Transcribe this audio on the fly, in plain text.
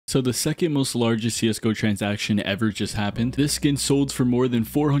So the second most largest CSGO transaction ever just happened. This skin sold for more than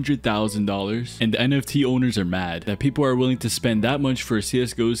 $400,000, and the NFT owners are mad that people are willing to spend that much for a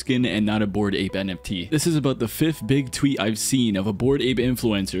CSGO skin and not a Bored Ape NFT. This is about the 5th big tweet I've seen of a Bored Ape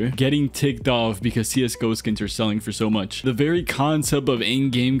influencer getting ticked off because CSGO skins are selling for so much. The very concept of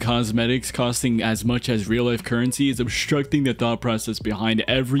in-game cosmetics costing as much as real-life currency is obstructing the thought process behind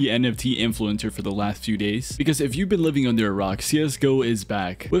every NFT influencer for the last few days. Because if you've been living under a rock, CSGO is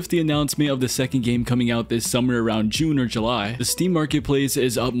back. With the announcement of the second game coming out this summer around June or July, the Steam marketplace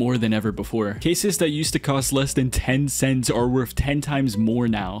is up more than ever before. Cases that used to cost less than 10 cents are worth 10 times more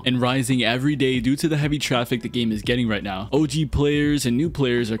now, and rising every day due to the heavy traffic the game is getting right now. OG players and new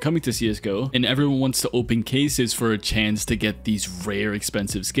players are coming to CSGO, and everyone wants to open cases for a chance to get these rare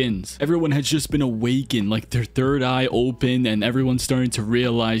expensive skins. Everyone has just been awakened, like their third eye open, and everyone's starting to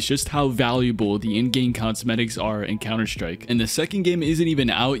realize just how valuable the in-game cosmetics are in Counter-Strike. And the second game isn't even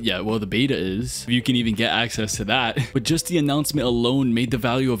out yet, well the beta is, if you can even get access to that, but just the announcement alone made the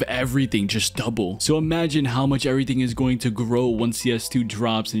value of everything just double. So imagine how much everything is going to grow once CS2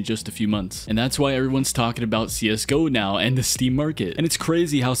 drops in just a few months. And that's why everyone's talking about CSGO now and the Steam market. And it's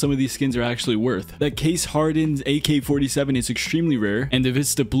crazy how some of these skins are actually worth. That case hardened AK-47 is extremely rare, and if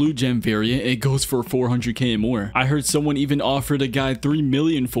it's the blue gem variant, it goes for 400k and more. I heard someone even offered a guy 3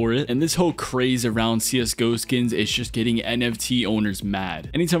 million for it, and this whole craze around CSGO skins is just getting NFT owners mad.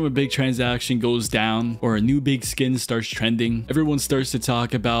 Anytime a big transaction goes down or a new big skin starts trending, everyone starts to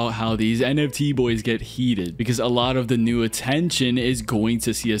talk about how these NFT boys get heated because a lot of the new attention is going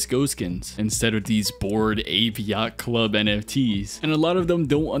to CSGO skins instead of these Bored Ape Yacht Club NFTs. And a lot of them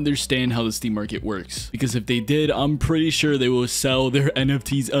don't understand how the Steam market works, because if they did, I'm pretty sure they will sell their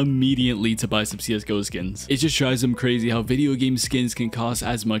NFTs immediately to buy some CSGO skins. It just drives them crazy how video game skins can cost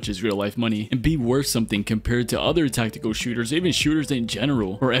as much as real life money and be worth something compared to other tactical shooters, even shooters in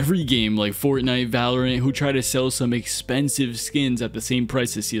general, or every game like Fortnite, Valorant, who try to sell some expensive skins at the same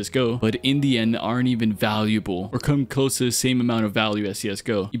price as CSGO, but in the end aren't even valuable or come close to the same amount of value as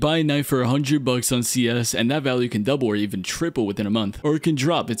CSGO. You buy a knife for $100 on CS and that value can double or even triple within a month, or it can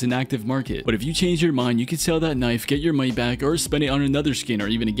drop. It's an active market. But if you change your mind, you can sell that knife, get your money back, or spend it on another skin or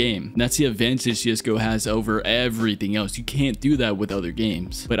even a game. And that's the advantage CSGO has over everything else. You can't do that with other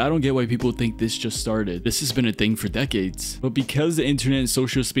games. But I don't get why people think this just started. This has been a thing for decades. But because the internet and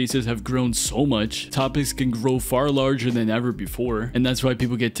social spaces have grown so much, topics can grow far larger than ever before. And that's why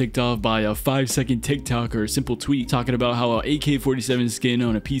people get ticked off by a 5-second TikTok or a simple tweet talking about how an AK-47 skin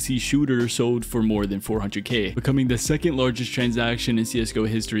on a PC shooter sold for more than 400k, becoming the second largest transaction in CSGO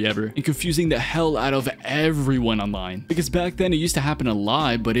history ever, and confusing the hell out of everyone online. Because back then it used to happen a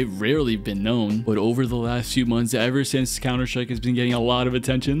lot, but it rarely been known. But over the last few months, ever since Counter-Strike has been getting a lot of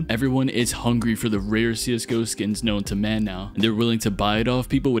attention, everyone is hungry for the rare CSGO skins known to man now, and they're willing to buy it off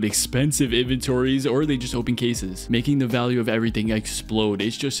people with expensive inventories, or they just open cases, making the value of everything explode.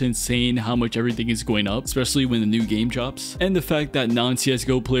 It's just insane how much everything is going up, especially when the new game drops. And the fact that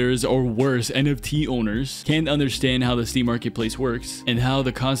non-CSGO players, or worse, NFT owners, can't understand how the Steam marketplace works and how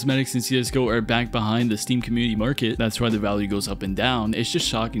the cosmetics in CSGO are back behind the Steam community market. That's why the value goes up and down. It's just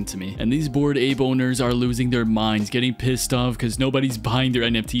shocking to me. And these Bored Ape owners are losing their minds, getting pissed off because nobody's buying their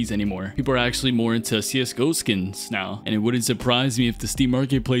NFTs anymore. People are actually more into CSGO skins now, and it wouldn't surprise me if the Steam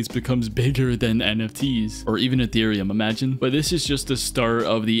marketplace becomes bigger than NFTs or even Ethereum, imagine. But this is just the start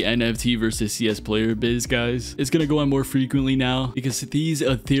of the NFT versus CS player biz, guys. It's gonna go on more frequently now because these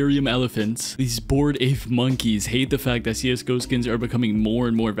Ethereum elephants, these Bored Ape monkeys, hate the fact that CSGO skins are becoming more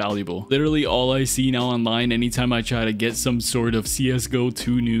and more valuable. Literally all I see now online anytime I try to get some sort of CSGO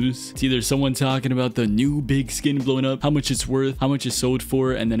 2 news, it's either someone talking about the new big skin blowing up, how much it's worth, how much it's sold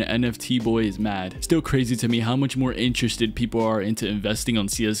for, and then an NFT boy is mad. Still crazy to me how much more interested people are into investing on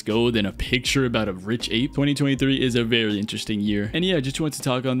CSGO than a picture about a rich ape. 2023 is a very interesting year. And yeah, just wanted to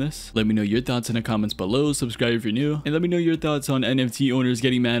talk on this. Let me know your thoughts in the comments below, subscribe if you're new, and let me know your thoughts on NFT owners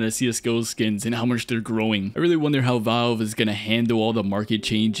getting mad at CSGO skins and how much they're growing. I really wonder how Valve is gonna handle all the market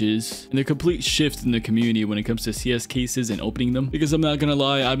changes and the complete shift in the community when it comes to CS cases and opening them. Because I'm not gonna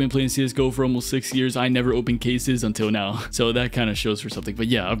lie, I've been playing CSGO for almost 6 years. I never opened cases until now. So that kind of shows for something. But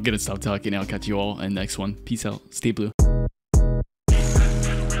yeah, I'm gonna stop talking. I'll catch you all in the next one. Peace out. Stay blue.